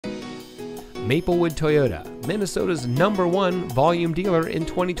Maplewood Toyota, Minnesota's #1 volume dealer in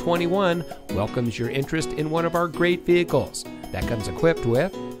 2021, welcomes your interest in one of our great vehicles that comes equipped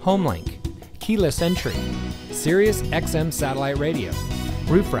with HomeLink, keyless entry, Sirius XM satellite radio,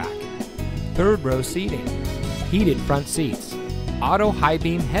 roof rack, third row seating, heated front seats, auto high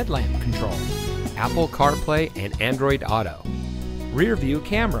beam headlamp control, Apple CarPlay and Android Auto, rear view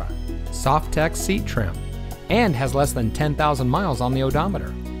camera, soft-tex seat trim, and has less than 10,000 miles on the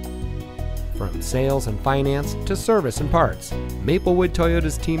odometer. From sales and finance to service and parts, Maplewood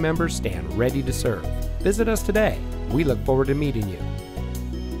Toyota's team members stand ready to serve. Visit us today. We look forward to meeting you.